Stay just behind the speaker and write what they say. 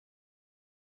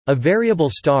A variable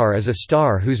star is a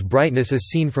star whose brightness as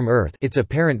seen from Earth, its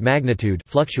apparent magnitude,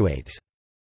 fluctuates.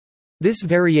 This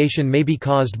variation may be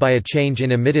caused by a change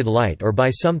in emitted light or by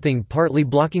something partly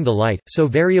blocking the light, so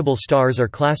variable stars are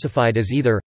classified as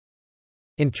either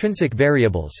intrinsic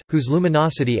variables, whose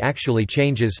luminosity actually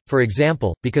changes, for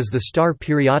example, because the star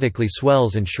periodically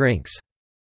swells and shrinks.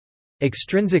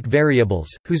 Extrinsic variables,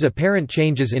 whose apparent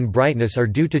changes in brightness are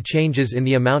due to changes in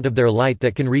the amount of their light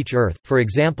that can reach Earth, for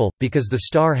example, because the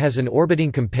star has an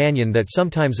orbiting companion that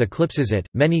sometimes eclipses it.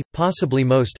 Many, possibly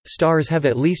most, stars have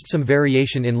at least some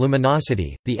variation in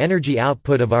luminosity. The energy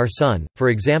output of our Sun, for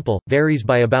example, varies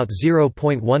by about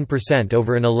 0.1%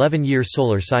 over an 11-year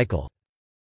solar cycle.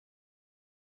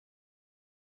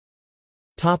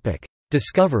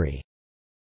 Discovery.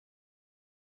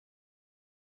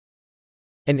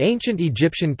 An ancient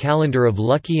Egyptian calendar of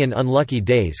lucky and unlucky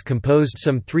days composed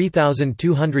some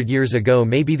 3,200 years ago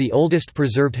may be the oldest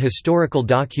preserved historical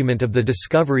document of the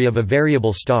discovery of a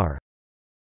variable star.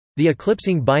 The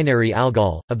eclipsing binary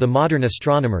Algol, of the modern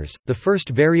astronomers, the first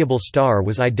variable star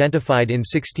was identified in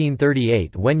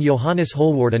 1638 when Johannes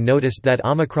Holwarda noticed that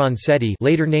Omicron Ceti,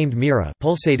 later named Mira,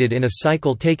 pulsated in a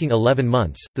cycle taking 11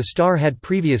 months. The star had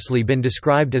previously been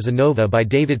described as a nova by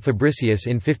David Fabricius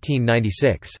in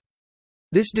 1596.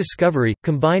 This discovery,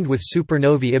 combined with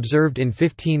supernovae observed in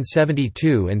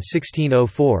 1572 and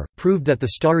 1604, proved that the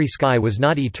starry sky was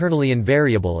not eternally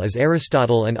invariable as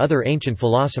Aristotle and other ancient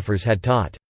philosophers had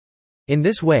taught. In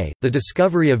this way, the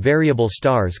discovery of variable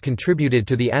stars contributed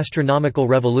to the astronomical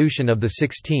revolution of the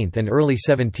 16th and early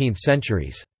 17th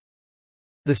centuries.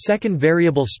 The second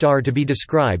variable star to be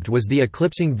described was the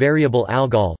eclipsing variable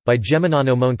Algol, by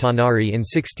Geminiano Montanari in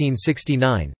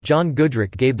 1669. John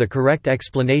Goodricke gave the correct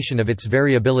explanation of its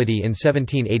variability in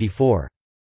 1784.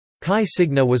 Chi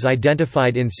Cygni was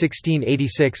identified in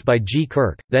 1686 by G.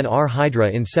 Kirk, then R. Hydra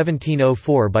in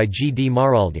 1704 by G. D.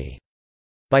 Maraldi.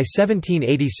 By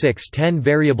 1786 10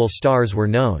 variable stars were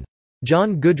known.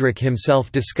 John Goodricke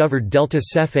himself discovered Delta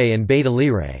Cephei and Beta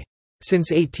Lyrae.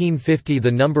 Since 1850 the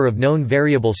number of known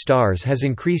variable stars has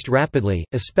increased rapidly,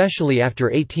 especially after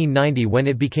 1890 when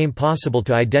it became possible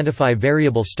to identify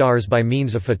variable stars by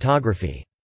means of photography.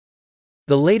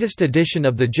 The latest edition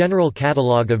of the General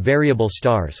Catalogue of Variable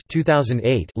Stars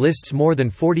 2008 lists more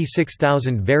than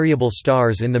 46,000 variable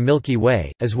stars in the Milky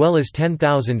Way, as well as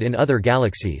 10,000 in other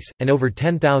galaxies, and over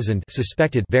 10,000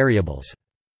 suspected variables.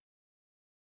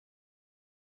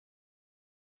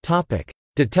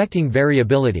 Detecting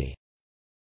variability.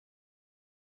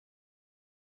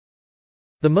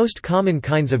 The most common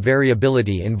kinds of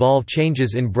variability involve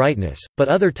changes in brightness, but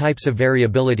other types of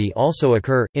variability also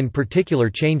occur, in particular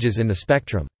changes in the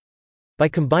spectrum. By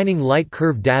combining light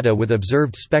curve data with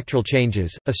observed spectral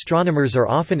changes, astronomers are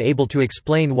often able to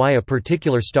explain why a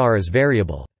particular star is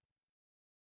variable.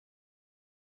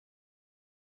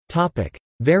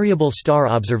 Variable star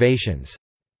observations.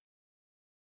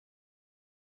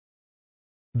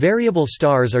 Variable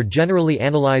stars are generally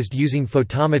analyzed using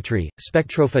photometry,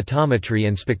 spectrophotometry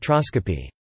and spectroscopy.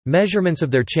 Measurements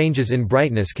of their changes in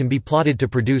brightness can be plotted to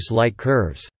produce light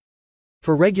curves.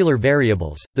 For regular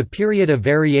variables, the period of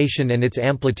variation and its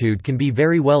amplitude can be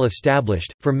very well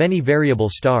established. For many variable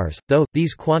stars, though,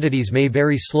 these quantities may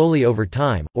vary slowly over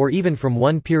time, or even from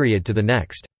one period to the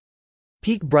next.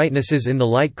 Peak brightnesses in the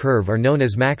light curve are known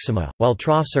as maxima, while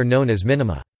troughs are known as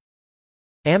minima.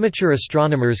 Amateur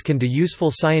astronomers can do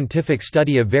useful scientific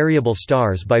study of variable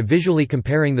stars by visually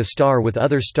comparing the star with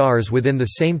other stars within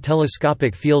the same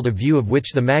telescopic field of view of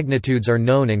which the magnitudes are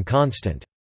known and constant.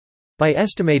 By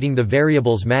estimating the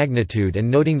variable's magnitude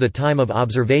and noting the time of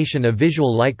observation, a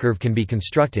visual light curve can be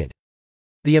constructed.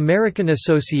 The American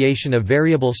Association of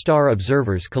Variable Star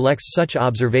Observers collects such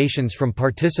observations from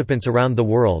participants around the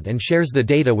world and shares the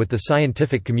data with the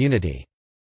scientific community.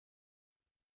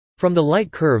 From the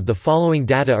light curve the following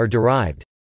data are derived.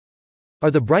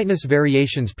 Are the brightness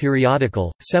variations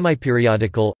periodical,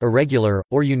 semiperiodical, irregular,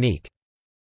 or unique?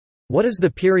 What is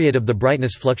the period of the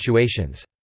brightness fluctuations?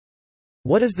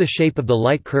 What is the shape of the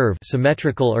light curve,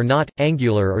 symmetrical or not,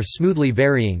 angular or smoothly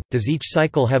varying? Does each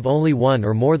cycle have only one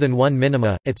or more than one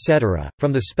minima, etc.?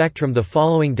 From the spectrum the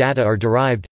following data are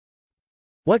derived.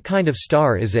 What kind of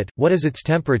star is it? What is its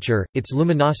temperature, its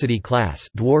luminosity class,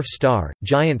 dwarf star,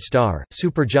 giant star,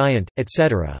 supergiant,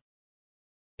 etc.?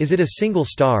 Is it a single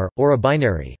star, or a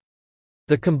binary?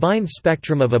 The combined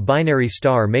spectrum of a binary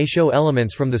star may show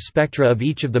elements from the spectra of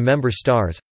each of the member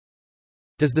stars.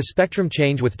 Does the spectrum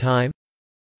change with time?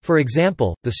 For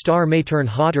example, the star may turn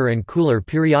hotter and cooler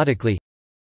periodically.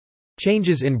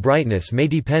 Changes in brightness may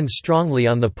depend strongly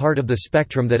on the part of the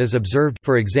spectrum that is observed,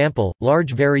 for example,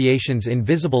 large variations in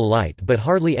visible light but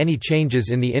hardly any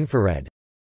changes in the infrared.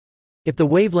 If the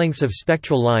wavelengths of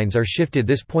spectral lines are shifted,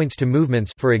 this points to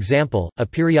movements, for example, a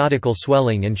periodical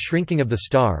swelling and shrinking of the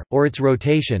star, or its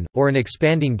rotation, or an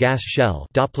expanding gas shell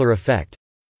Doppler effect.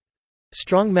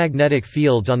 Strong magnetic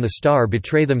fields on the star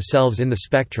betray themselves in the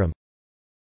spectrum.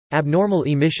 Abnormal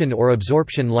emission or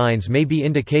absorption lines may be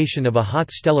indication of a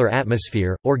hot stellar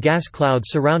atmosphere, or gas clouds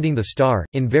surrounding the star.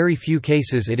 In very few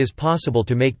cases it is possible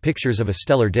to make pictures of a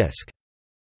stellar disk.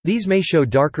 These may show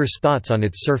darker spots on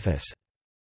its surface.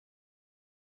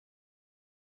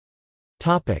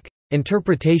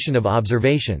 Interpretation of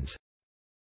observations.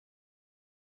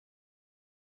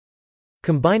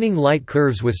 Combining light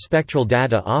curves with spectral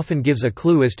data often gives a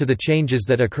clue as to the changes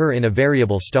that occur in a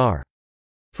variable star.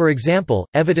 For example,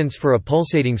 evidence for a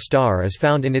pulsating star is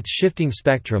found in its shifting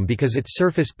spectrum because its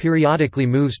surface periodically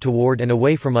moves toward and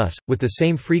away from us, with the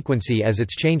same frequency as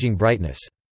its changing brightness.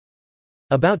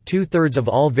 About 2/3 of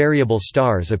all variable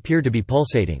stars appear to be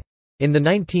pulsating. In the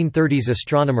 1930s,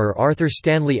 astronomer Arthur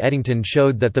Stanley Eddington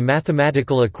showed that the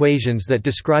mathematical equations that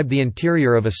describe the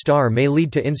interior of a star may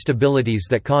lead to instabilities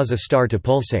that cause a star to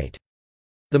pulsate.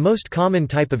 The most common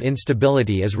type of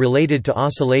instability is related to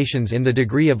oscillations in the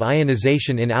degree of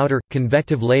ionization in outer,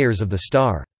 convective layers of the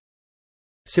star.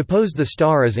 Suppose the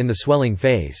star is in the swelling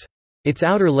phase. Its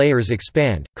outer layers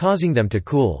expand, causing them to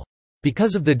cool.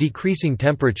 Because of the decreasing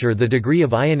temperature, the degree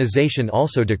of ionization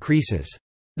also decreases.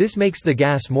 This makes the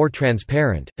gas more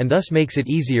transparent, and thus makes it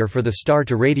easier for the star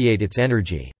to radiate its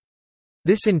energy.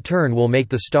 This in turn will make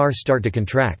the star start to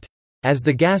contract. As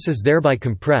the gas is thereby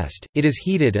compressed, it is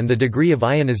heated and the degree of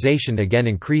ionization again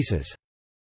increases.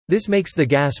 This makes the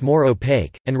gas more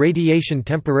opaque, and radiation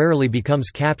temporarily becomes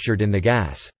captured in the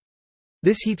gas.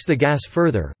 This heats the gas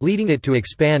further, leading it to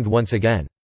expand once again.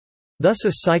 Thus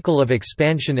a cycle of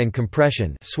expansion and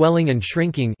compression, swelling and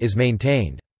shrinking, is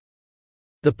maintained.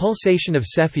 The pulsation of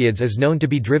Cepheids is known to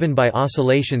be driven by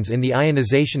oscillations in the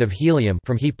ionization of helium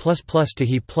from He++ to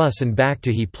He+ and back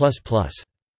to He++.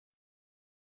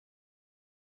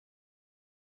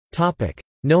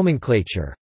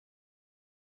 Nomenclature.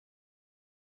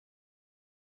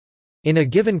 In a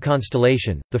given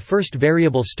constellation, the first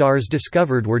variable stars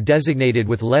discovered were designated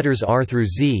with letters R through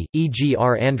Z, e.g.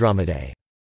 R Andromedae.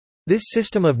 This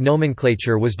system of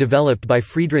nomenclature was developed by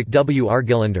Friedrich W.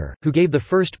 Argelander, who gave the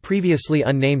first previously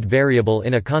unnamed variable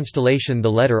in a constellation the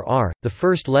letter R, the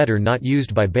first letter not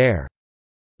used by Bayer.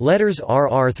 Letters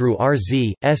RR through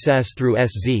RZ, SS through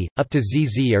SZ, up to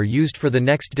ZZ are used for the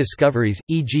next discoveries,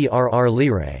 e.g. RR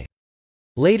Lyrae.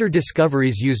 Later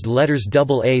discoveries used letters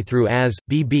AA through AS,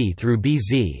 BB through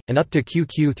BZ, and up to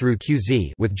QQ through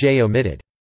QZ with J omitted.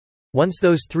 Once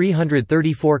those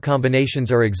 334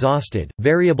 combinations are exhausted,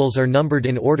 variables are numbered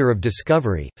in order of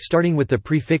discovery, starting with the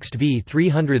prefixed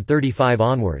V335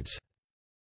 onwards.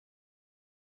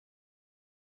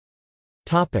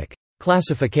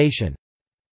 Classification.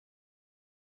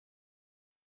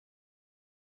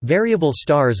 Variable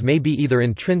stars may be either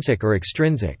intrinsic or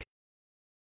extrinsic.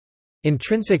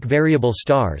 Intrinsic variable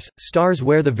stars, stars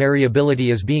where the variability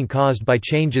is being caused by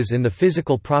changes in the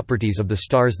physical properties of the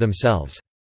stars themselves.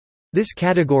 This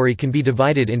category can be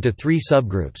divided into three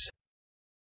subgroups.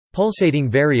 Pulsating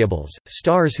variables,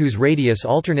 stars whose radius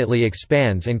alternately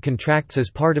expands and contracts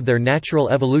as part of their natural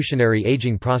evolutionary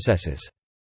aging processes.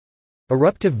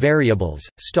 Eruptive variables,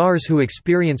 stars who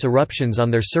experience eruptions on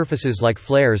their surfaces like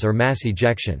flares or mass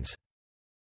ejections.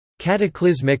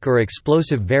 Cataclysmic or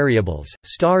explosive variables,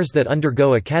 stars that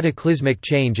undergo a cataclysmic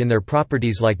change in their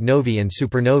properties like novae and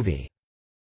supernovae.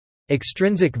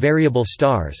 Extrinsic variable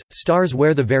stars, stars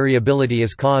where the variability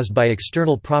is caused by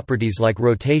external properties like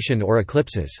rotation or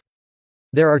eclipses.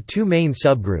 There are two main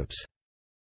subgroups.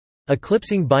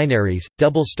 Eclipsing binaries,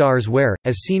 double stars where,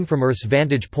 as seen from Earth's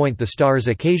vantage point, the stars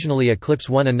occasionally eclipse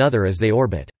one another as they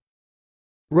orbit.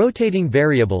 Rotating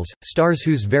variables, stars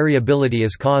whose variability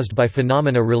is caused by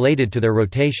phenomena related to their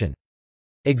rotation.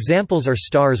 Examples are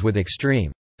stars with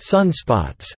extreme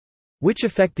sunspots, which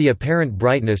affect the apparent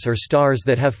brightness, or stars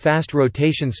that have fast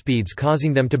rotation speeds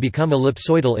causing them to become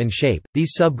ellipsoidal in shape.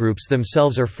 These subgroups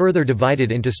themselves are further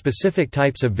divided into specific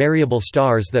types of variable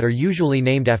stars that are usually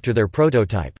named after their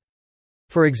prototype.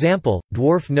 For example,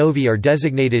 dwarf novae are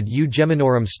designated U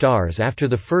Geminorum stars after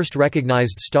the first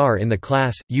recognized star in the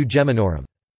class, U Geminorum.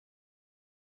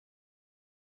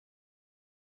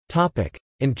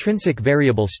 Intrinsic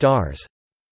variable stars.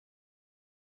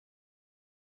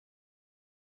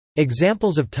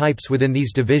 Examples of types within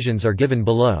these divisions are given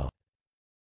below.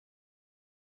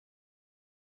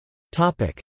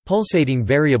 Pulsating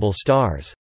variable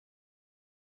stars.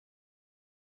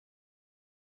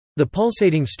 The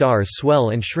pulsating stars swell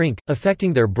and shrink,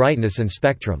 affecting their brightness and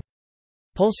spectrum.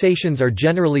 Pulsations are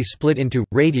generally split into,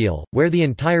 radial, where the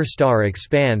entire star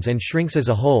expands and shrinks as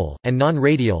a whole, and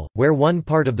non-radial, where one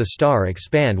part of the star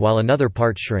expands while another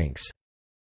part shrinks.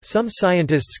 Some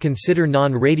scientists consider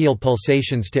non-radial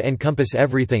pulsations to encompass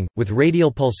everything, with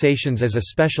radial pulsations as a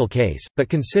special case, but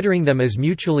considering them as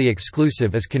mutually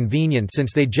exclusive is convenient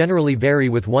since they generally vary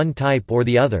with one type or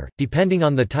the other, depending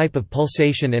on the type of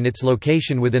pulsation and its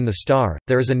location within the star.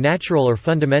 There is a natural or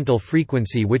fundamental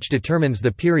frequency which determines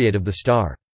the period of the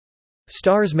star.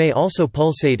 Stars may also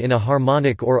pulsate in a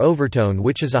harmonic or overtone,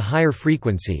 which is a higher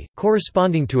frequency,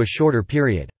 corresponding to a shorter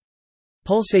period.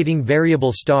 Pulsating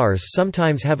variable stars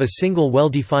sometimes have a single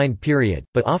well-defined period,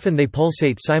 but often they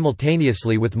pulsate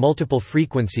simultaneously with multiple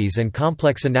frequencies, and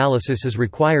complex analysis is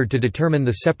required to determine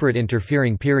the separate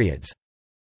interfering periods.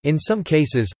 In some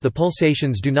cases, the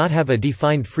pulsations do not have a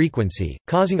defined frequency,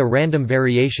 causing a random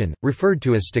variation, referred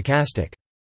to as stochastic.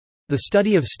 The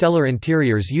study of stellar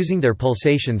interiors using their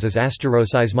pulsations is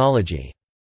asteroseismology.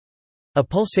 A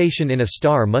pulsation in a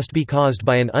star must be caused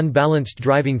by an unbalanced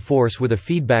driving force with a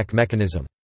feedback mechanism.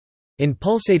 In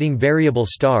pulsating variable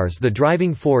stars, the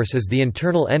driving force is the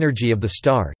internal energy of the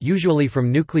star, usually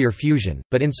from nuclear fusion,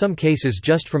 but in some cases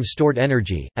just from stored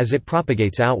energy, as it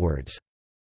propagates outwards.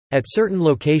 At certain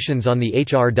locations on the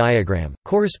HR diagram,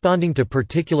 corresponding to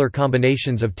particular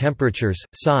combinations of temperatures,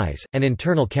 size, and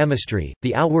internal chemistry,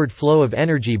 the outward flow of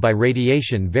energy by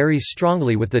radiation varies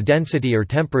strongly with the density or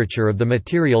temperature of the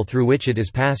material through which it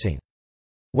is passing.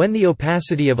 When the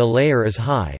opacity of a layer is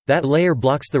high, that layer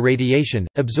blocks the radiation,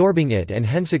 absorbing it, and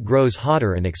hence it grows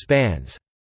hotter and expands.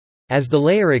 As the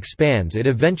layer expands, it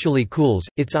eventually cools,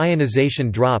 its ionization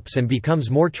drops and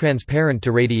becomes more transparent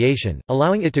to radiation,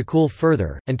 allowing it to cool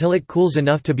further, until it cools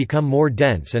enough to become more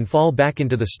dense and fall back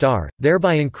into the star,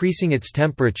 thereby increasing its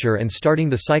temperature and starting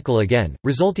the cycle again,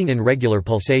 resulting in regular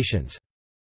pulsations.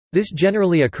 This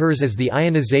generally occurs as the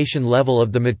ionization level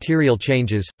of the material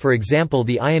changes, for example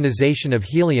the ionization of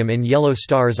helium in yellow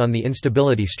stars on the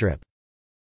instability strip.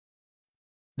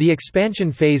 The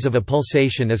expansion phase of a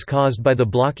pulsation is caused by the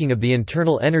blocking of the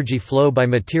internal energy flow by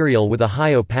material with a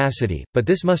high opacity, but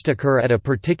this must occur at a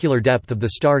particular depth of the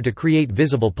star to create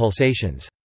visible pulsations.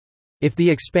 If the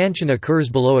expansion occurs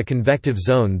below a convective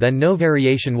zone, then no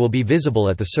variation will be visible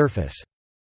at the surface.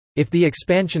 If the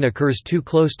expansion occurs too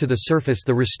close to the surface,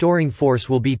 the restoring force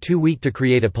will be too weak to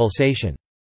create a pulsation.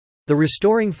 The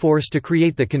restoring force to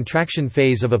create the contraction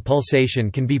phase of a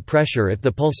pulsation can be pressure if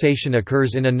the pulsation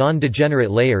occurs in a non-degenerate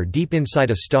layer deep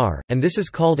inside a star, and this is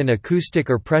called an acoustic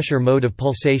or pressure mode of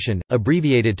pulsation,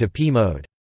 abbreviated to P mode.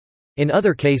 In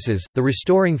other cases, the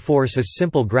restoring force is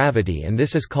simple gravity, and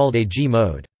this is called a G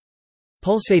mode.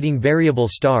 Pulsating variable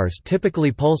stars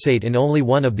typically pulsate in only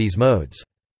one of these modes.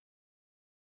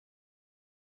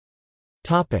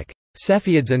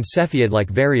 Cepheids and Cepheid-like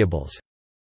variables.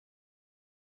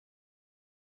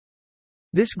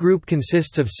 This group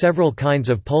consists of several kinds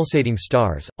of pulsating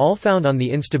stars, all found on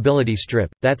the instability strip,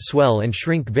 that swell and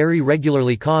shrink very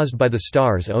regularly, caused by the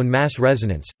star's own mass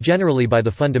resonance, generally by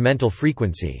the fundamental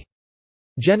frequency.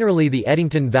 Generally, the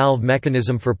Eddington valve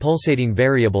mechanism for pulsating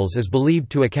variables is believed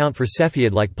to account for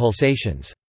Cepheid-like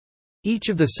pulsations. Each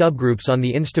of the subgroups on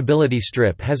the instability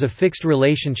strip has a fixed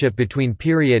relationship between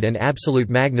period and absolute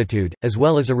magnitude, as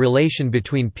well as a relation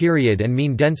between period and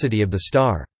mean density of the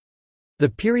star. The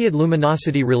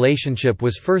period-luminosity relationship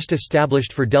was first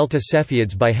established for delta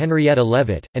Cepheids by Henrietta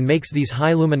Leavitt, and makes these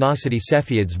high-luminosity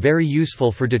Cepheids very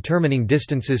useful for determining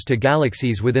distances to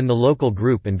galaxies within the local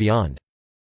group and beyond.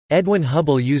 Edwin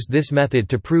Hubble used this method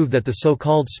to prove that the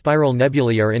so-called spiral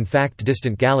nebulae are in fact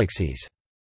distant galaxies.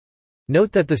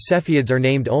 Note that the Cepheids are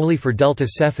named only for delta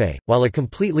Cepheid, while a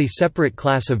completely separate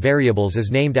class of variables is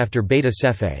named after beta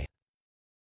Cepheid.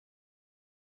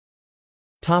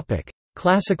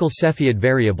 Classical Cepheid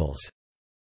variables.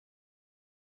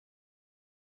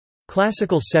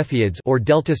 Classical Cepheids or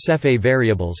delta Cepheid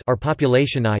variables are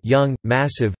population I young,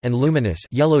 massive, and luminous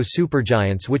yellow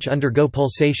supergiants which undergo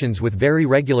pulsations with very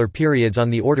regular periods on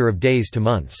the order of days to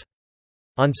months.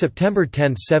 On September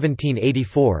 10,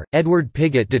 1784, Edward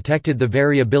Pigott detected the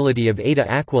variability of Eta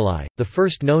Aquilae, the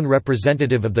first known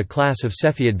representative of the class of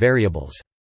Cepheid variables.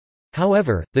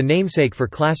 However, the namesake for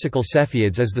classical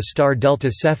Cepheids is the star delta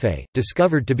Cepheid,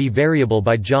 discovered to be variable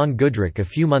by John Goodricke a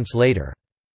few months later.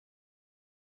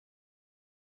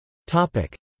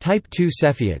 Type II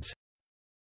Cepheids.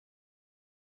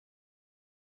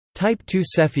 Type II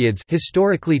Cepheids,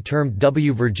 historically termed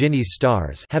W Virginis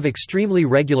stars, have extremely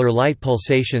regular light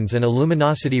pulsations and a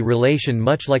luminosity relation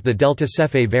much like the delta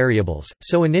Cepheid variables,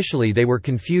 so initially they were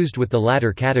confused with the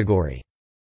latter category.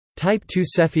 Type II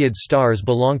Cepheids stars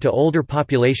belong to older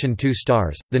population II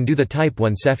stars, than do the Type I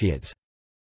Cepheids.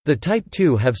 The Type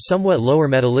II have somewhat lower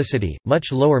metallicity,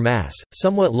 much lower mass,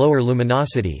 somewhat lower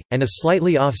luminosity, and a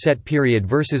slightly offset period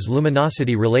versus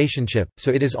luminosity relationship,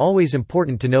 so it is always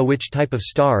important to know which type of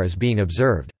star is being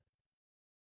observed.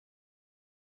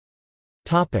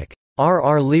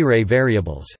 RR Lyrae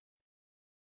variables.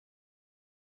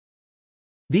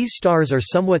 These stars are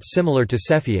somewhat similar to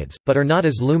Cepheids, but are not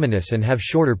as luminous and have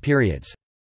shorter periods.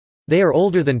 They are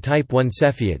older than Type I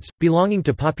Cepheids, belonging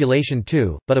to population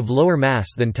II, but of lower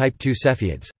mass than Type II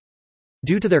Cepheids.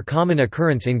 Due to their common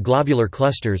occurrence in globular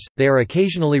clusters, they are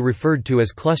occasionally referred to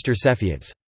as cluster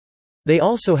Cepheids. They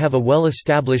also have a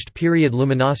well-established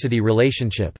period-luminosity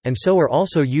relationship, and so are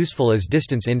also useful as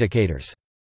distance indicators.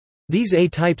 These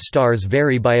A-type stars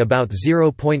vary by about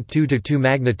 0.2 to 2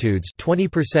 magnitudes,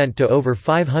 20% to over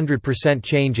 500%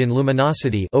 change in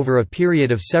luminosity over a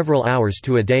period of several hours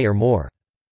to a day or more.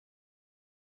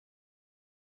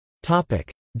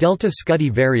 Delta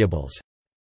Scuti variables.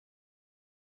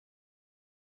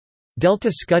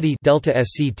 Delta Scuti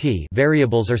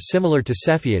variables are similar to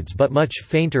Cepheids but much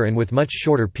fainter and with much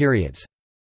shorter periods.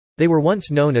 They were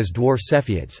once known as dwarf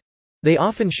Cepheids. They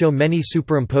often show many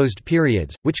superimposed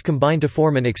periods, which combine to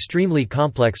form an extremely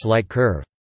complex light curve.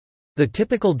 The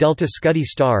typical Delta Scuti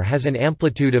star has an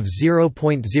amplitude of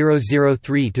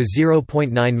 0.003 to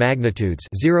 0.9 magnitudes,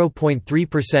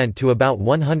 0.3% to about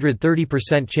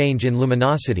 130% change in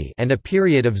luminosity, and a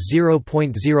period of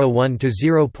 0.01 to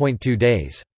 0.2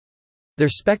 days. Their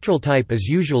spectral type is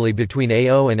usually between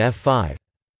A0 and F5.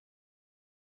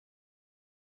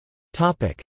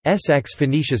 SX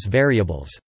Phoenicius variables.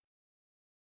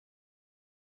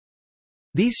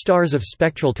 These stars of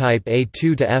spectral type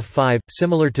A2 to F5,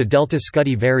 similar to Delta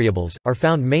Scuti variables, are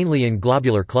found mainly in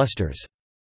globular clusters.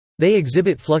 They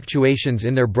exhibit fluctuations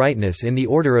in their brightness in the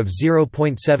order of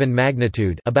 0.7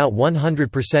 magnitude, about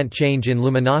 100% change in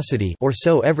luminosity or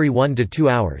so every 1 to 2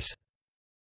 hours.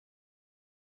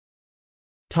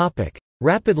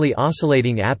 Rapidly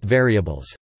oscillating AP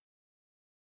variables.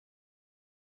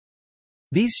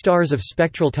 These stars of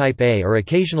spectral type A are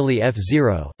occasionally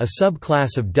F0, a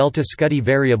subclass of Delta Scuti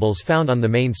variables found on the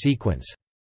main sequence.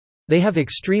 They have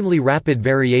extremely rapid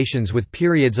variations with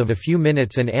periods of a few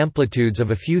minutes and amplitudes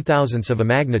of a few thousandths of a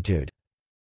magnitude.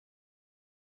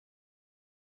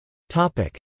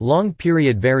 Long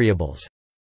period variables.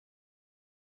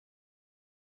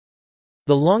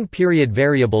 The long period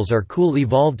variables are cool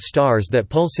evolved stars that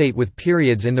pulsate with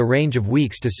periods in the range of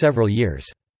weeks to several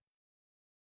years.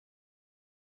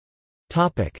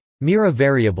 Mira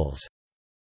variables.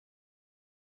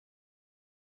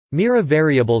 Mira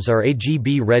variables are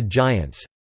AGB red giants.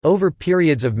 Over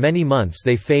periods of many months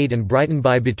they fade and brighten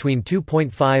by between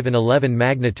 2.5 and 11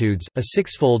 magnitudes, a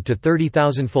 6-fold to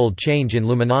 30,000-fold change in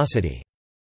luminosity.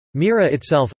 Mira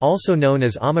itself, also known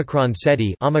as Omicron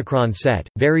Ceti Omicron Set,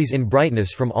 varies in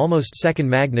brightness from almost second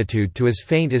magnitude to as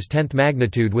faint as 10th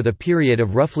magnitude with a period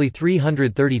of roughly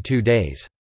 332 days.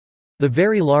 The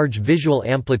very large visual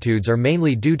amplitudes are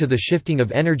mainly due to the shifting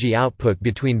of energy output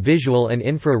between visual and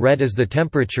infra-red as the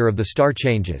temperature of the star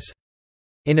changes.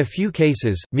 In a few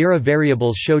cases, Mira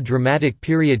variables show dramatic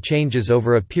period changes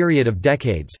over a period of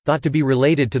decades, thought to be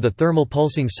related to the thermal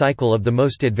pulsing cycle of the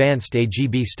most advanced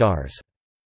AGB stars.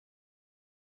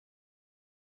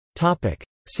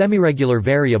 Semiregular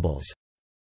variables.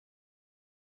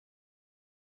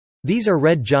 These are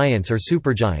red giants or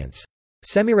supergiants.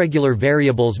 Semiregular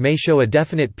variables may show a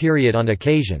definite period on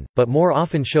occasion, but more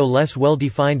often show less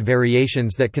well-defined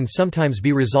variations that can sometimes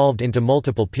be resolved into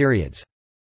multiple periods.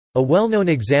 A well-known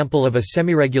example of a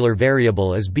semiregular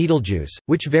variable is Betelgeuse,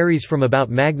 which varies from about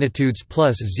magnitudes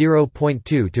plus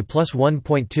 0.2 to plus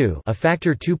 1.2, a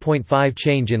factor 2.5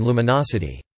 change in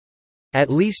luminosity.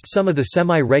 At least some of the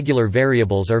semi-regular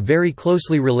variables are very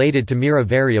closely related to Mira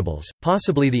variables,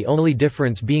 possibly the only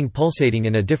difference being pulsating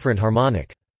in a different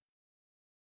harmonic.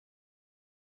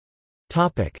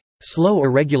 Slow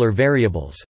irregular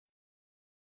variables.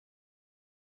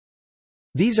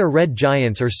 These are red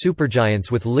giants or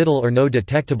supergiants with little or no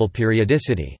detectable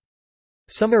periodicity.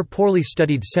 Some are poorly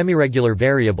studied semiregular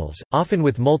variables, often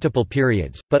with multiple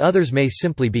periods, but others may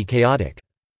simply be chaotic.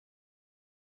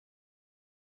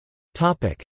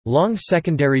 Long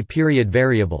secondary period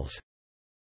variables.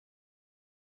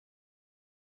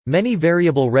 Many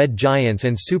variable red giants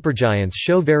and supergiants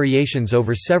show variations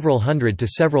over several hundred to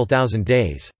several thousand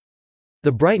days.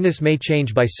 The brightness may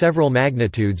change by several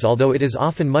magnitudes, although it is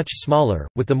often much smaller,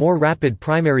 with the more rapid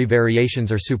primary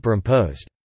variations are superimposed.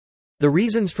 The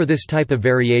reasons for this type of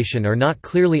variation are not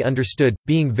clearly understood,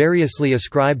 being variously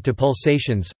ascribed to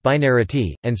pulsations,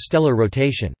 binarity, and stellar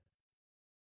rotation.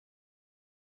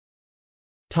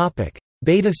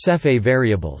 Beta Cephei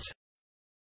variables.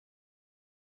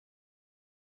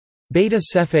 Beta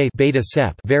Cephei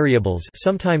variables,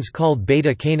 sometimes called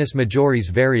Beta Canis Majoris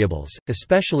variables,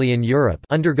 especially in Europe,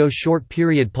 undergo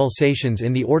short-period pulsations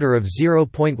in the order of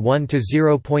 0.1 to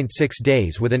 0.6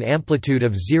 days with an amplitude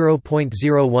of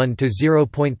 0.01 to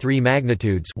 0.3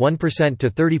 magnitudes, 1% to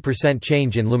 30%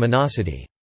 change in luminosity.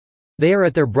 They are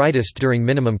at their brightest during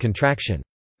minimum contraction.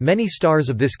 Many stars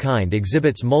of this kind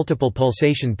exhibits multiple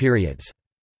pulsation periods.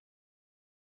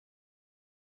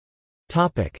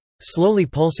 Slowly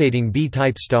pulsating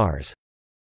B-type stars.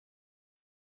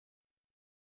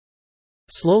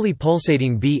 Slowly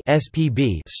pulsating B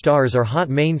 (SPB) stars are hot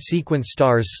main sequence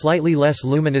stars slightly less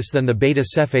luminous than the Beta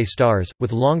Cephei stars,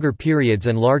 with longer periods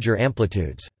and larger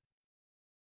amplitudes.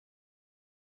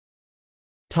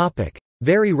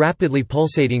 Very rapidly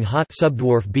pulsating hot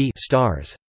subdwarf B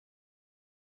stars.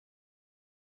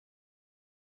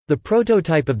 The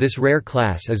prototype of this rare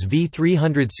class is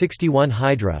V361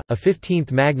 Hydra, a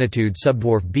 15th magnitude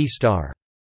subdwarf B star.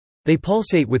 They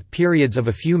pulsate with periods of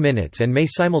a few minutes and may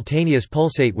simultaneously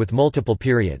pulsate with multiple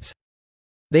periods.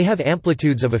 They have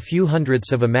amplitudes of a few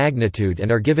hundredths of a magnitude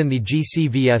and are given the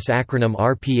GCVS acronym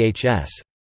RPHS.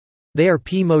 They are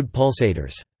P-mode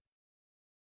pulsators.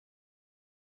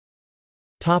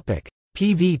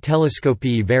 PV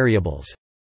telescopy variables.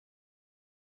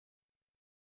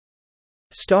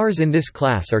 Stars in this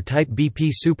class are type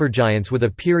BP supergiants with a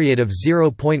period of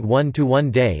 0.1 to 1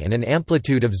 day and an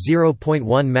amplitude of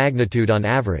 0.1 magnitude on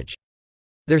average.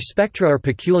 Their spectra are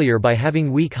peculiar by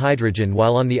having weak hydrogen,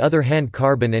 while on the other hand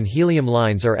carbon and helium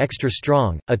lines are extra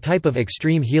strong, a type of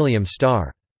extreme helium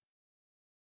star.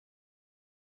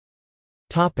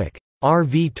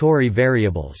 RV Tauri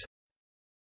variables.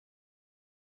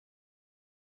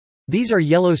 These are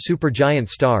yellow supergiant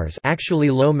stars, actually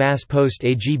low-mass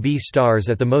post-AGB stars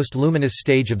at the most luminous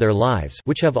stage of their lives,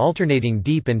 which have alternating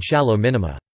deep and shallow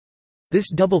minima.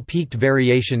 This double-peaked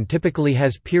variation typically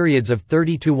has periods of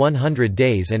 30 to 100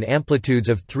 days and amplitudes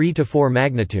of 3 to 4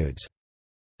 magnitudes.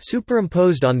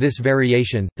 Superimposed on this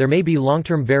variation, there may be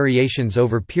long-term variations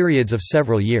over periods of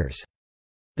several years.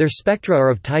 Their spectra are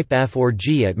of type F or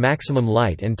G at maximum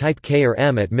light and type K or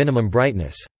M at minimum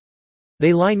brightness.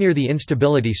 They lie near the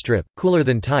instability strip, cooler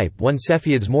than type 1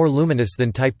 Cepheids, more luminous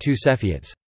than type 2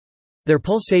 Cepheids. Their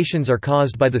pulsations are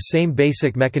caused by the same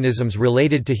basic mechanisms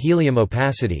related to helium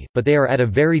opacity, but they are at a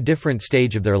very different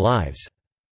stage of their lives.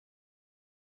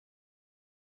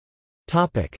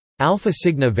 Alpha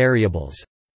Cygni variables.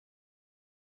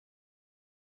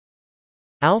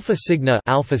 Alpha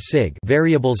Cygni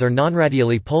variables are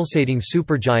nonradially pulsating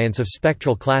supergiants of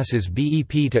spectral classes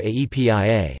BEP to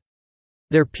AEP-IA.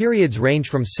 Their periods range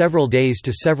from several days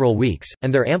to several weeks,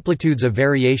 and their amplitudes of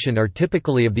variation are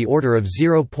typically of the order of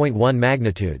 0.1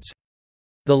 magnitudes.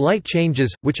 The light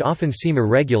changes, which often seem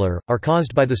irregular, are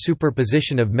caused by the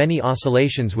superposition of many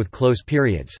oscillations with close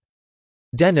periods.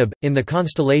 Deneb, in the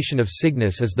constellation of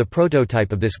Cygnus, is the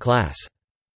prototype of this class.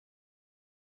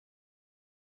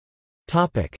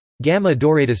 Gamma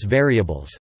Doradus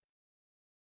variables.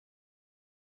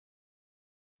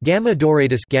 Gamma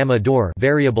Doradus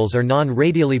variables are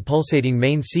non-radially pulsating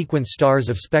main sequence stars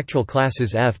of spectral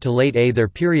classes F to late A. Their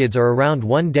periods are around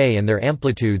 1 day and their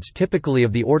amplitudes typically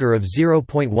of the order of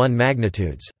 0.1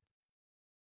 magnitudes.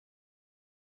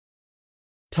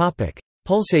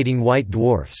 Pulsating white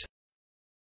dwarfs.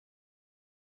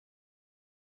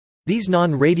 These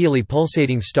non-radially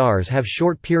pulsating stars have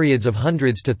short periods of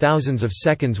hundreds to thousands of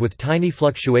seconds with tiny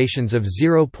fluctuations of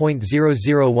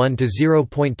 0.001 to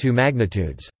 0.2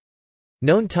 magnitudes.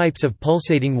 Known types of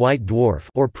pulsating white dwarf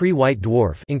or pre-white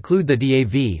dwarf include the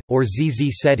DAV, or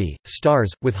ZZ Ceti,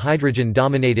 stars, with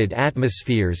hydrogen-dominated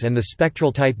atmospheres, and the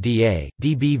spectral type DA,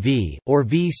 DBV, or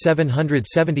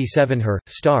V777 Her,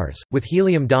 stars, with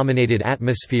helium-dominated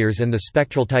atmospheres, and the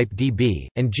spectral type DB,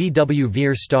 and GW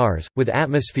Vir stars, with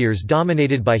atmospheres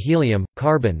dominated by helium,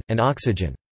 carbon, and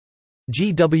oxygen.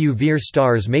 GW Vir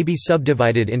stars may be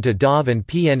subdivided into DAV and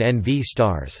PNNV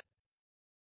stars.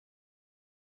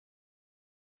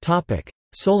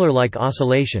 Solar-like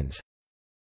oscillations.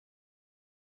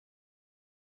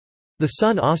 The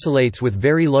Sun oscillates with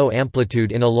very low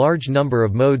amplitude in a large number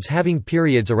of modes having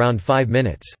periods around 5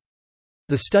 minutes.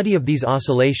 The study of these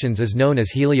oscillations is known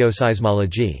as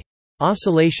helioseismology.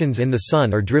 Oscillations in the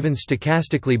Sun are driven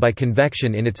stochastically by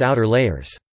convection in its outer layers.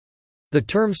 The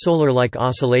term solar-like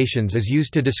oscillations is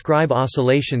used to describe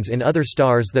oscillations in other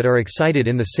stars that are excited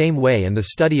in the same way, and the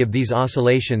study of these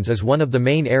oscillations is one of the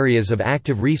main areas of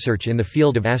active research in the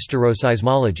field of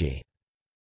asteroseismology.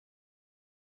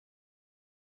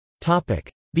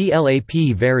 BLAP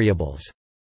variables.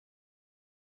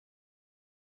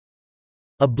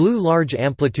 A blue large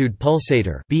amplitude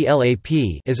pulsator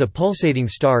is a pulsating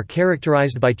star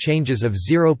characterized by changes of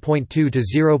 0.2 to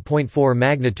 0.4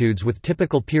 magnitudes with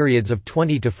typical periods of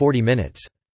 20 to 40 minutes.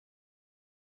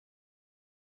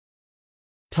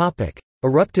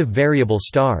 Eruptive variable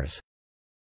stars.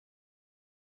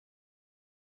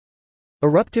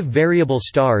 Eruptive variable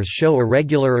stars show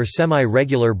irregular or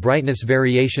semi-regular brightness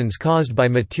variations caused by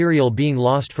material being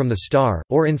lost from the star,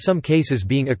 or in some cases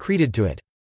being accreted to it.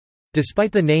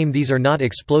 Despite the name, these are not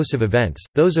explosive events,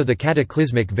 those are the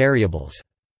cataclysmic variables.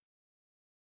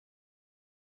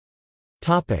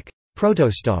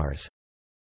 Protostars.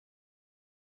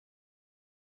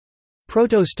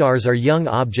 Protostars are young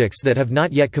objects that have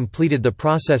not yet completed the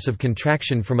process of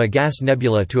contraction from a gas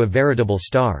nebula to a veritable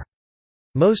star.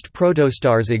 Most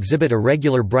protostars exhibit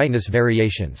irregular brightness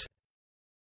variations.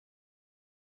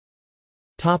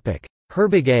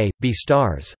 Herbig A/B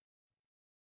stars.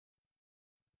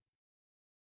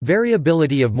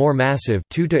 Variability of more massive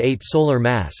 2 to 8 solar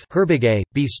mass Herbig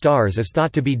A/B stars is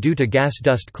thought to be due to gas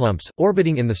dust clumps,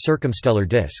 orbiting in the circumstellar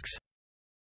disks.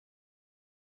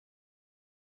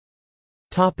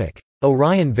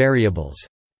 Orion variables.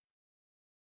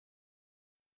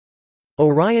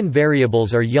 Orion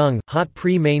variables are young, hot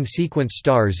pre-main sequence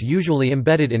stars usually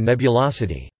embedded in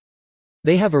nebulosity.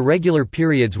 They have irregular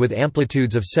periods with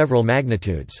amplitudes of several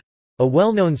magnitudes. A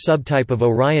well-known subtype of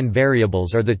Orion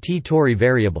variables are the T Tauri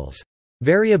variables.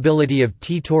 Variability of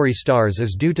T Tauri stars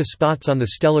is due to spots on the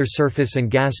stellar surface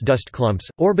and gas dust clumps,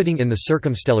 orbiting in the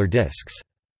circumstellar disks.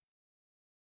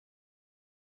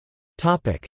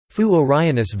 Fu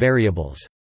Orionis variables.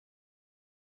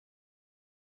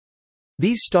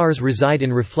 These stars reside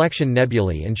in reflection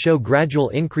nebulae and show gradual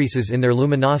increases in their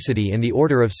luminosity in the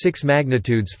order of 6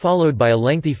 magnitudes followed by a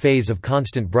lengthy phase of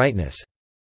constant brightness.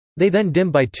 They then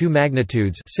dim by 2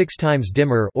 magnitudes 6 times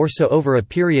dimmer or so over a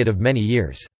period of many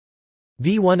years.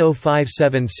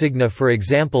 V1057 Cygni for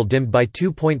example dimmed by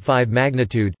 2.5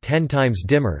 magnitude 10 times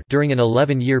dimmer during an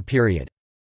 11-year period.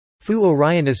 Fu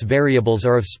Orionis variables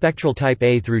are of spectral type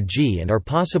A through G and are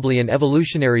possibly an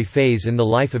evolutionary phase in the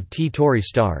life of T Tauri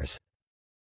stars.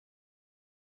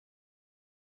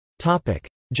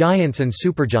 Giants and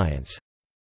supergiants.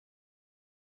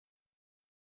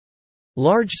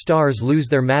 Large stars lose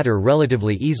their matter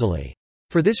relatively easily.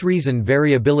 For this reason,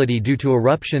 variability due to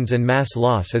eruptions and mass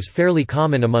loss is fairly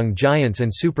common among giants and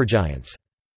supergiants.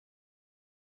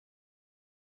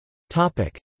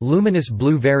 Luminous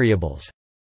blue variables.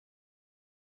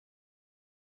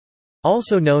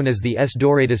 Also known as the S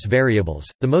Doradus variables,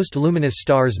 the most luminous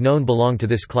stars known belong to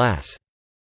this class.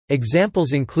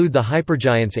 Examples include the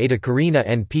hypergiants Eta Carina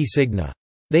and P Cygni.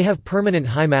 They have permanent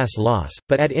high mass loss,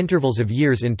 but at intervals of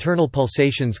years internal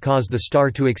pulsations cause the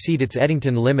star to exceed its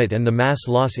Eddington limit and the mass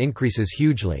loss increases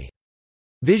hugely.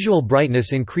 Visual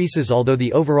brightness increases although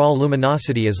the overall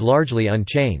luminosity is largely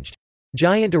unchanged.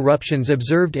 Giant eruptions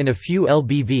observed in a few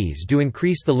LBVs do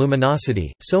increase the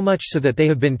luminosity, so much so that they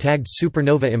have been tagged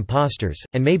supernova imposters,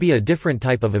 and may be a different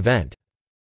type of event.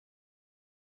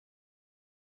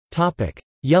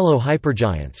 Yellow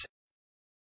hypergiants.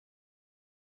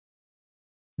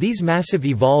 These massive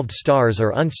evolved stars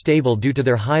are unstable due to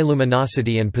their high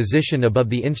luminosity and position above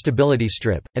the instability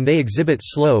strip, and they exhibit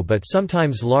slow but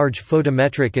sometimes large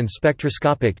photometric and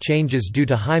spectroscopic changes due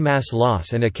to high mass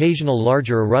loss and occasional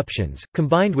larger eruptions,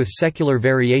 combined with secular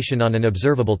variation on an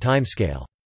observable timescale.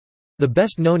 The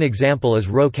best known example is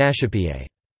Rho Cassiopeiae.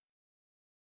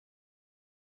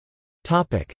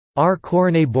 R.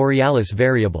 Coronae Borealis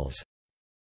variables.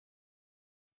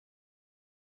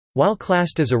 While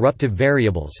classed as eruptive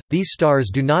variables, these stars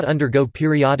do not undergo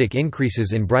periodic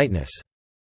increases in brightness.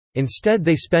 Instead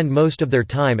they spend most of their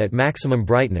time at maximum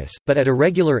brightness, but at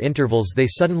irregular intervals they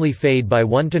suddenly fade by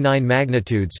 1 to 9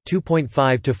 magnitudes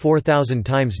 2.5 to 4,000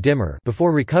 times dimmer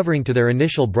before recovering to their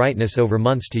initial brightness over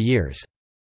months to years.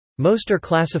 Most are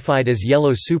classified as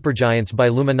yellow supergiants by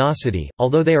luminosity,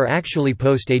 although they are actually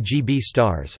post-AGB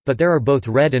stars, but there are both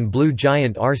red and blue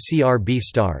giant RCRB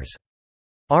stars.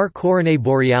 R. Coronae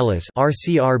Borealis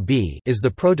 (RCRB) is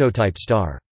the prototype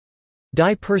star.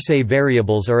 Di-Persei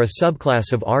variables are a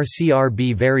subclass of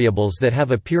RCRB variables that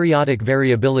have a periodic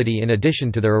variability in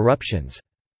addition to their eruptions.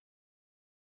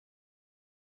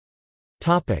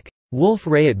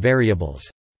 Wolf-Rayet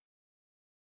variables.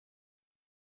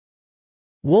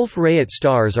 Wolf-Rayet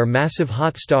stars are massive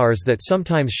hot stars that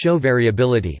sometimes show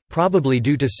variability, probably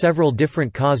due to several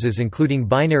different causes including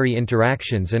binary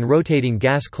interactions and rotating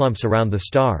gas clumps around the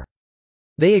star.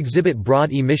 They exhibit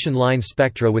broad emission line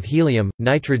spectra with helium,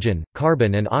 nitrogen,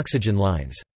 carbon and oxygen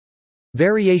lines.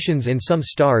 Variations in some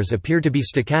stars appear to be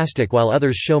stochastic while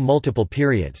others show multiple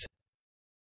periods.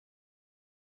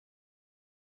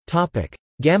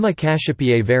 Gamma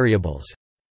Cassiopeiae variables.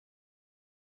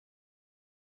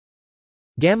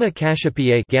 Gamma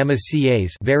Cassiopeiae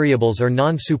variables are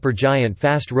non-supergiant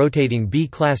fast-rotating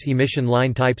B-class emission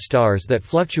line-type stars that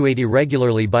fluctuate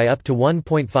irregularly by up to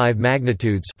 1.5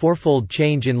 magnitudes, fourfold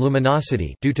change in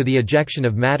luminosity, due to the ejection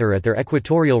of matter at their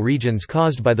equatorial regions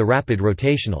caused by the rapid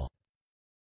rotational.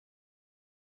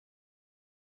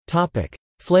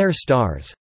 Flare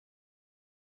stars.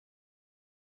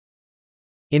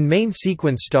 In main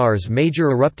sequence stars,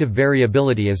 major eruptive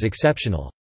variability is exceptional.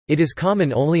 It is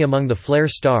common only among the flare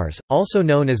stars, also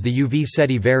known as the UV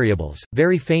Ceti variables,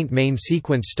 very faint main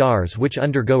sequence stars which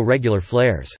undergo regular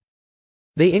flares.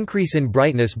 They increase in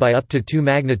brightness by up to 2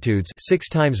 magnitudes, 6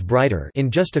 times brighter,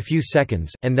 in just a few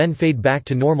seconds, and then fade back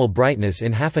to normal brightness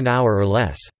in half an hour or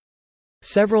less.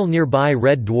 Several nearby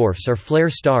red dwarfs are flare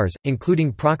stars,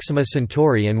 including Proxima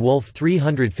Centauri and Wolf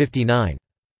 359.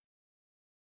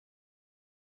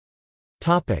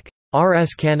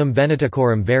 Rs Canum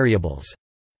Venaticorum variables.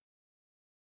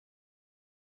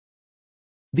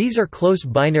 These are close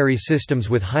binary systems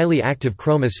with highly active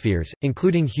chromospheres,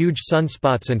 including huge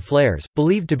sunspots and flares,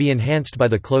 believed to be enhanced by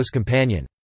the close companion.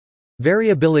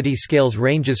 Variability scales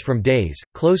ranges from days,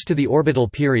 close to the orbital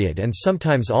period and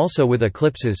sometimes also with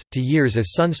eclipses, to years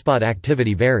as sunspot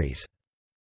activity varies.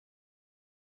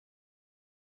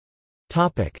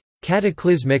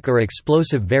 Cataclysmic or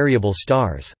explosive variable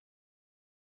stars.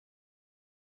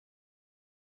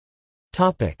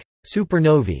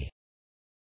 Supernovae.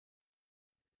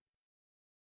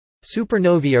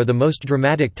 Supernovae are the most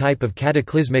dramatic type of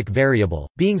cataclysmic variable,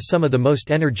 being some of the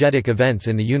most energetic events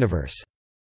in the universe.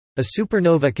 A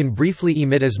supernova can briefly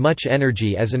emit as much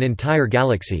energy as an entire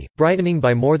galaxy, brightening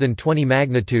by more than 20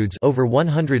 magnitudes, over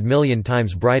 100 million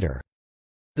times brighter.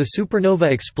 The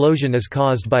supernova explosion is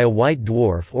caused by a white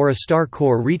dwarf or a star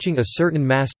core reaching a certain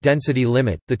mass-density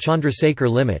limit, the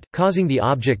Chandrasekhar limit, causing the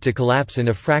object to collapse in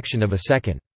a fraction of a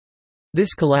second.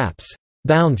 This collapse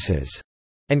 «bounces»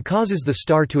 and causes the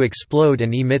star to explode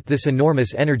and emit this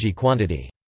enormous energy quantity.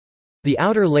 The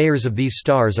outer layers of these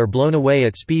stars are blown away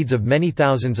at speeds of many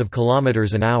thousands of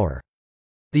kilometers an hour.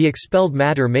 The expelled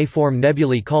matter may form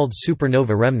nebulae called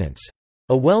supernova remnants.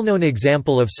 A well-known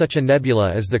example of such a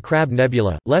nebula is the Crab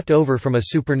Nebula, left over from a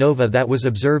supernova that was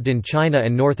observed in China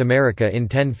and North America in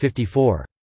 1054.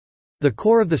 The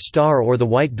core of the star or the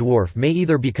white dwarf may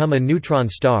either become a neutron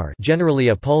star, generally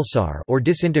a pulsar, or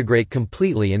disintegrate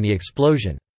completely in the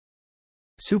explosion.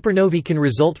 Supernovae can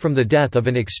result from the death of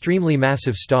an extremely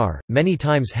massive star, many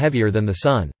times heavier than the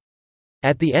Sun.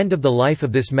 At the end of the life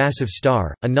of this massive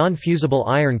star, a non-fusible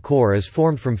iron core is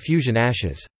formed from fusion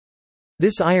ashes.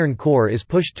 This iron core is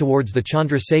pushed towards the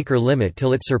Chandrasekhar limit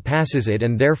till it surpasses it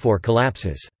and therefore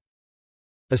collapses.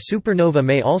 A supernova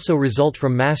may also result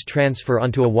from mass transfer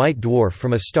onto a white dwarf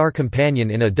from a star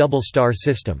companion in a double-star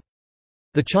system.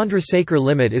 The Chandrasekhar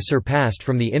limit is surpassed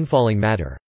from the infalling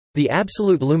matter. The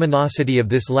absolute luminosity of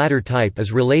this latter type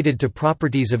is related to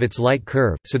properties of its light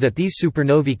curve, so that these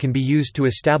supernovae can be used to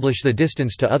establish the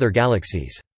distance to other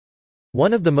galaxies.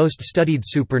 One of the most studied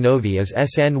supernovae is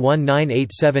SN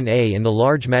 1987A in the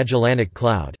Large Magellanic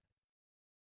Cloud.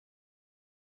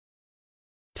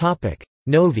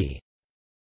 Novae.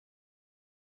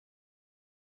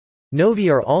 Novae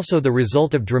are also the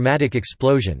result of dramatic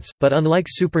explosions, but unlike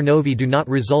supernovae do not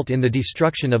result in the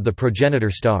destruction of the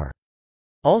progenitor star.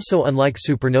 Also unlike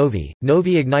supernovae,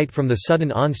 novae ignite from the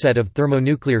sudden onset of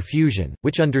thermonuclear fusion,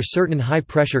 which under certain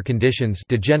high-pressure conditions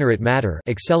degenerate matter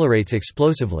accelerates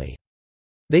explosively.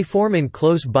 They form in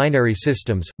close binary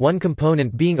systems, one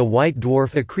component being a white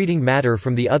dwarf accreting matter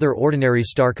from the other ordinary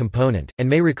star component, and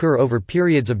may recur over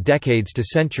periods of decades to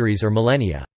centuries or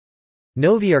millennia.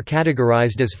 Novae are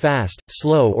categorized as fast,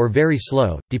 slow or very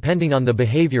slow, depending on the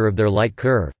behavior of their light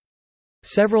curve.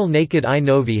 Several naked-eye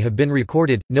novae have been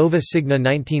recorded, Nova Cygni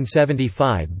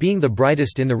 1975 being the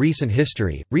brightest in the recent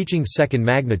history, reaching second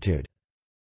magnitude.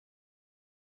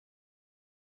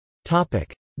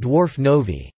 Dwarf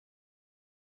novae.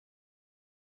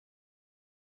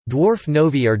 Dwarf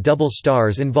novae are double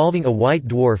stars involving a white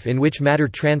dwarf in which matter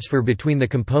transfer between the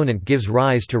component gives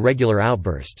rise to regular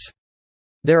outbursts.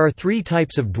 There are 3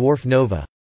 types of dwarf nova.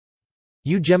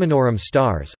 Geminorum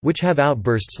stars, which have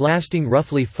outbursts lasting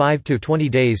roughly 5 to 20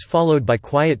 days followed by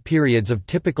quiet periods of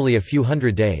typically a few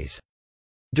hundred days.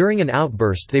 During an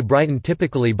outburst they brighten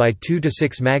typically by 2 to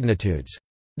 6 magnitudes.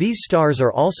 These stars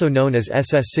are also known as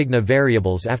SS Cygni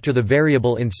variables after the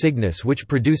variable in Cygnus, which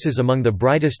produces among the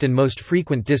brightest and most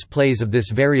frequent displays of this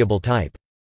variable type.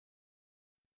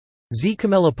 Z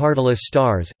camelopardalis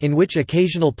stars, in which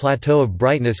occasional plateau of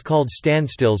brightness called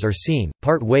standstills are seen,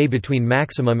 part way between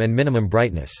maximum and minimum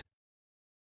brightness.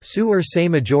 Ursae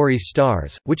Majoris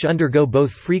stars, which undergo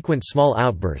both frequent small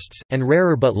outbursts, and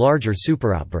rarer but larger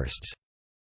superoutbursts.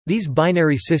 These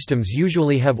binary systems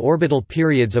usually have orbital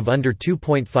periods of under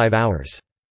 2.5 hours.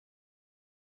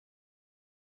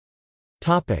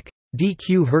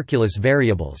 DQ Hercules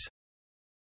variables.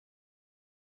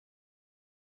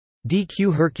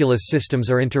 DQ Hercules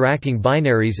systems are interacting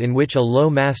binaries in which a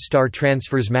low-mass star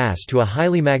transfers mass to a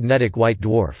highly magnetic white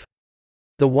dwarf.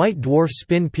 The white dwarf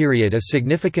spin period is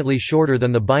significantly shorter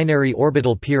than the binary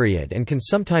orbital period and can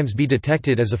sometimes be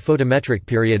detected as a photometric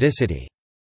periodicity.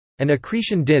 An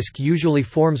accretion disk usually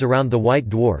forms around the white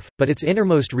dwarf, but its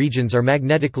innermost regions are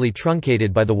magnetically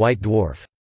truncated by the white dwarf.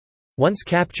 Once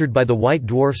captured by the white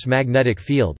dwarf's magnetic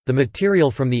field, the material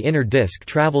from the inner disk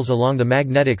travels along the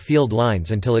magnetic field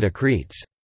lines until it accretes.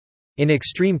 In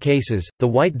extreme cases, the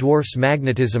white dwarf's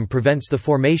magnetism prevents the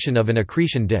formation of an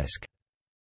accretion disk.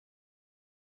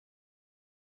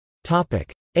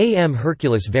 AM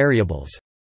Hercules variables.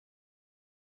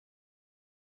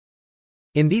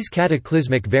 In these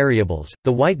cataclysmic variables,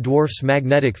 the white dwarf's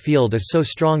magnetic field is so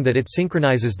strong that it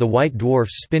synchronizes the white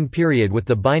dwarf's spin period with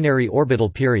the binary orbital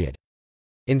period.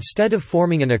 Instead of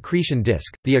forming an accretion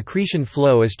disk, the accretion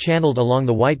flow is channeled along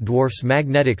the white dwarf's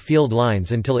magnetic field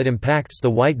lines until it impacts the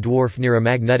white dwarf near a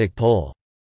magnetic pole.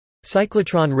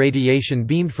 Cyclotron radiation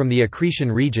beamed from the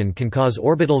accretion region can cause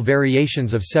orbital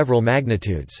variations of several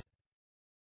magnitudes.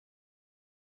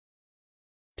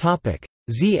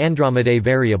 Z Andromedae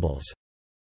variables.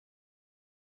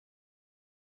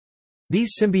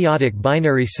 These symbiotic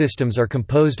binary systems are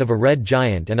composed of a red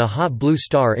giant and a hot blue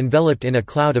star enveloped in a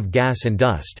cloud of gas and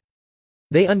dust.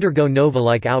 They undergo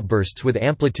nova-like outbursts with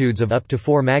amplitudes of up to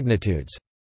 4 magnitudes.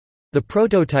 The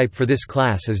prototype for this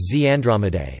class is Z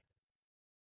Andromedae.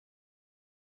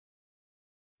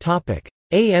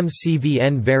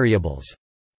 AMCVN variables.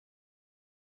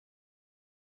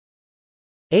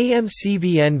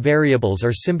 AMCVN variables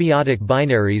are symbiotic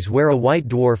binaries where a white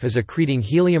dwarf is accreting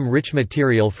helium-rich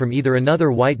material from either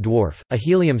another white dwarf, a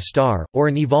helium star, or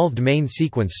an evolved main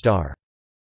sequence star.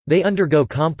 They undergo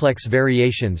complex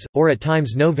variations, or at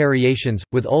times no variations,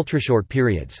 with ultrashort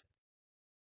periods.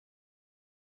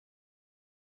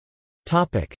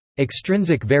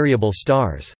 Extrinsic variable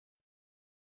stars.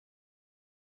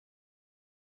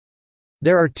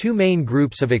 There are two main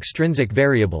groups of extrinsic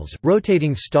variables,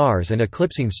 rotating stars and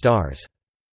eclipsing stars.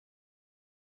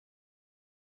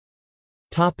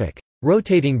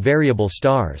 Rotating variable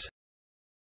stars.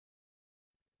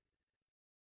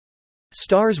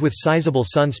 Stars with sizable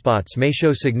sunspots may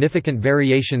show significant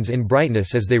variations in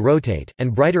brightness as they rotate,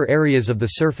 and brighter areas of the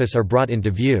surface are brought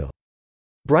into view.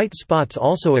 Bright spots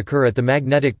also occur at the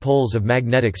magnetic poles of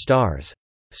magnetic stars.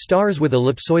 Stars with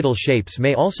ellipsoidal shapes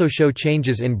may also show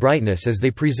changes in brightness as they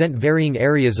present varying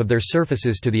areas of their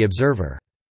surfaces to the observer.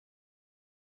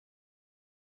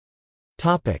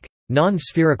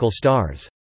 Non-spherical stars.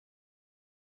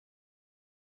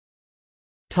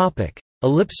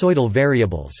 Ellipsoidal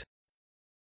variables.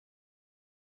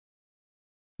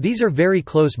 These are very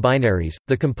close binaries,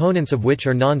 the components of which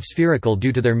are non-spherical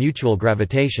due to their mutual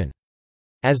gravitation.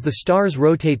 As the stars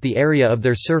rotate, the area of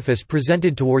their surface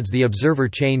presented towards the observer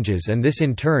changes, and this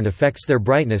in turn affects their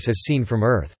brightness as seen from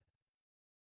Earth.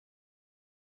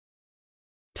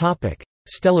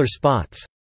 Stellar spots.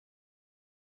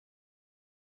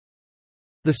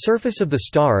 The surface of the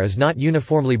star is not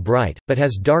uniformly bright, but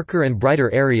has darker and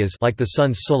brighter areas like the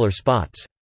Sun's solar spots.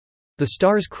 The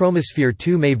star's chromosphere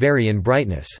too may vary in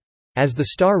brightness. As the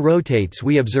star rotates,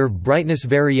 we observe brightness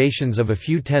variations of a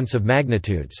few tenths of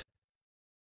magnitudes.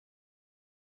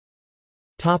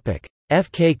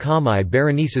 FK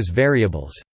Berenice's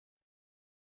variables.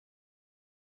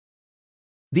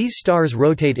 These stars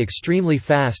rotate extremely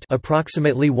fast,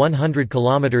 approximately 100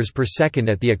 km per second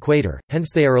at the equator,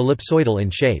 hence they are ellipsoidal in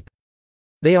shape.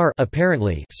 They are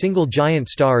apparently single giant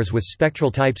stars with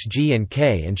spectral types G and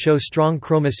K and show strong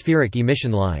chromospheric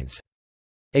emission lines.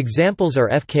 Examples are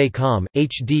FK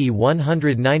HD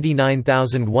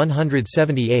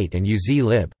 199178 and UZ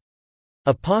lib.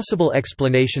 A possible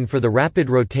explanation for the rapid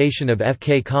rotation of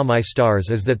FK stars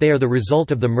is that they are the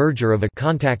result of the merger of a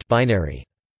contact binary.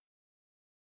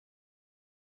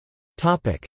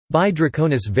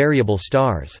 Bidraconis variable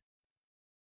stars.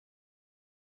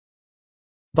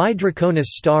 Bidraconis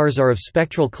stars are of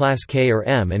spectral class K or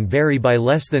M and vary by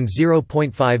less than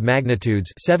 0.5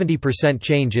 magnitudes, 70%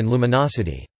 change in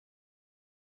luminosity.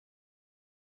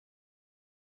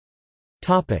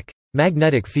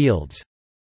 Magnetic fields.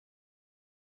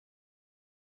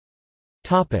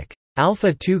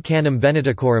 Alpha 2 Canum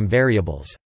Venaticorum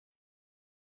variables.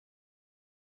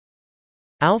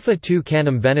 Alpha 2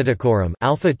 Canum Venaticorum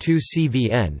Alpha 2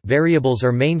 CVN variables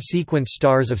are main sequence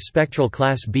stars of spectral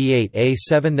class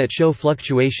B8A7 that show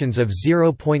fluctuations of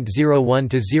 0.01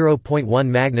 to 0.1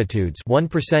 magnitudes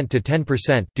 1% to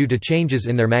 10% due to changes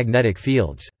in their magnetic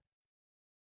fields.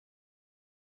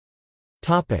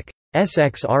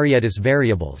 SX Arietis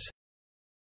variables.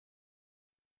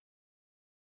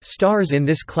 Stars in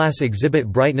this class exhibit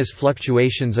brightness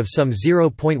fluctuations of some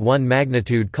 0.1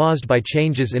 magnitude caused by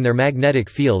changes in their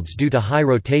magnetic fields due to high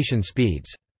rotation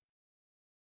speeds.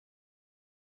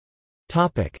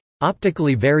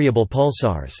 Optically variable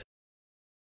pulsars.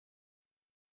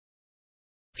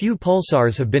 Few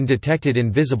pulsars have been detected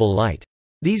in visible light.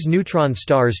 These neutron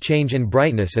stars change in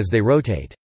brightness as they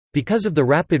rotate. Because of the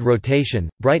rapid rotation,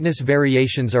 brightness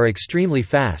variations are extremely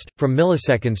fast, from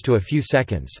milliseconds to a few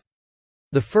seconds.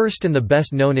 The first and the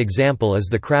best known example is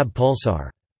the Crab pulsar.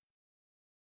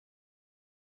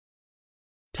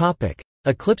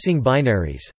 Eclipsing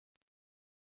binaries.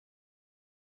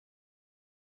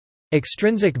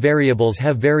 Extrinsic variables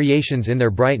have variations in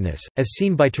their brightness, as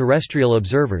seen by terrestrial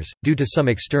observers, due to some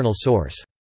external source.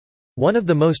 One of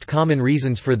the most common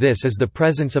reasons for this is the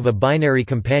presence of a binary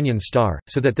companion star,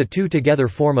 so that the two together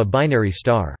form a binary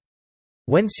star.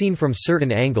 When seen from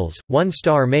certain angles, one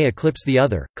star may eclipse the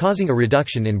other, causing a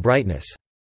reduction in brightness.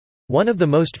 One of the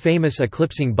most famous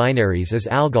eclipsing binaries is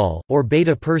Algol, or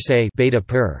Beta Persei Beta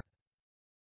Per.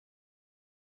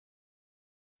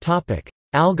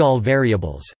 Algol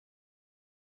variables.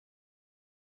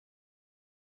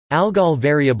 Algol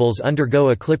variables undergo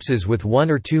eclipses with one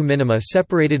or two minima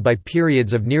separated by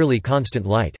periods of nearly constant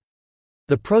light.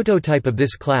 The prototype of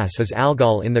this class is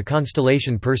Algol in the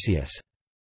constellation Perseus.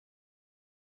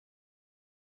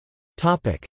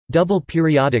 Double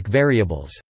periodic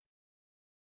variables.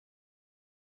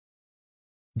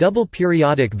 Double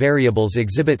periodic variables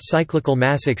exhibit cyclical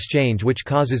mass exchange which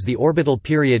causes the orbital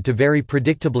period to vary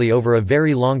predictably over a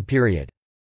very long period.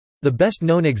 The best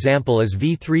known example is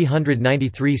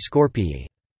V393 Scorpii.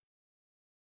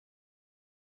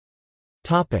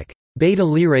 Beta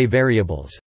Lyrae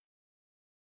variables.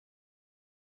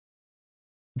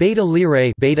 Beta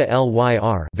Lyrae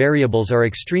variables are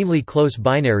extremely close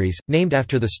binaries, named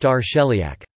after the star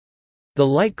Sheliak. The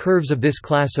light curves of this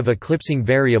class of eclipsing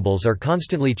variables are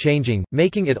constantly changing,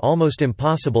 making it almost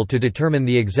impossible to determine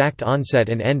the exact onset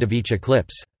and end of each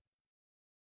eclipse.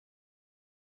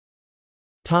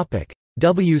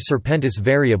 W Serpentis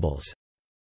variables.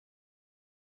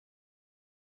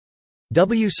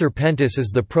 W Serpentis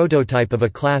is the prototype of a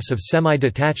class of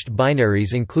semi-detached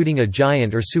binaries including a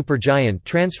giant or supergiant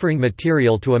transferring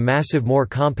material to a massive more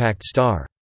compact star.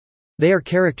 They are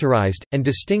characterized, and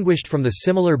distinguished from the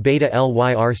similar Beta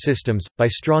Lyr systems, by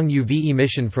strong UV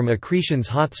emission from accretions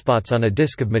hotspots on a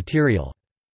disk of material.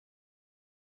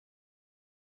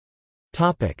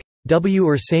 W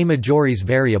Ursae Majoris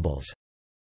variables.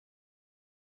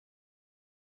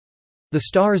 The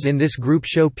stars in this group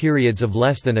show periods of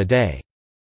less than a day.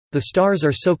 The stars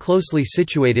are so closely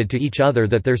situated to each other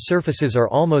that their surfaces are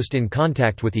almost in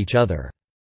contact with each other.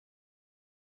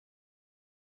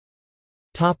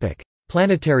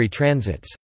 Planetary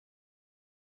transits.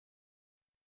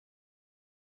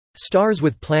 Stars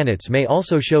with planets may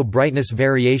also show brightness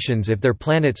variations if their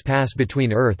planets pass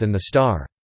between Earth and the star.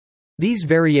 These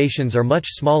variations are much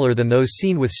smaller than those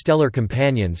seen with stellar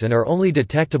companions and are only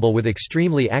detectable with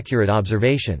extremely accurate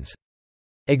observations.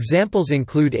 Examples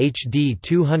include HD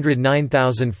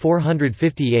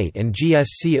 209458 and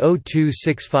GSC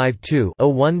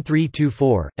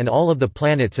 02652-01324, and all of the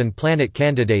planets and planet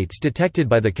candidates detected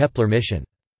by the Kepler mission.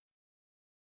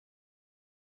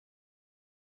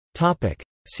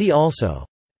 See also: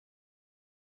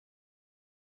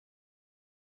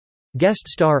 Guest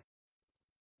star,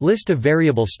 List of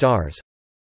variable stars,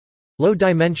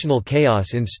 Low-dimensional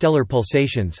chaos in stellar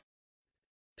pulsations,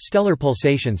 Stellar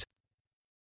pulsations.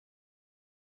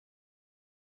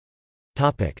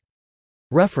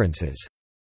 References.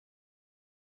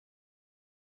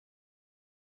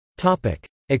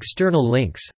 External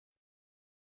links.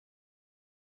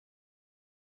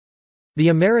 The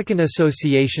American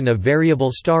Association of Variable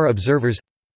Star Observers,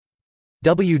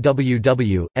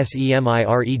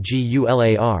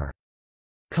 www.semiregular.com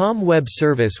web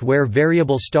service where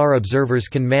variable star observers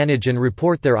can manage and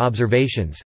report their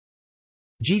observations.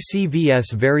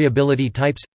 GCVS variability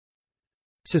types.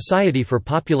 Society for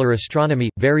Popular Astronomy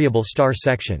 – Variable Star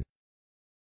Section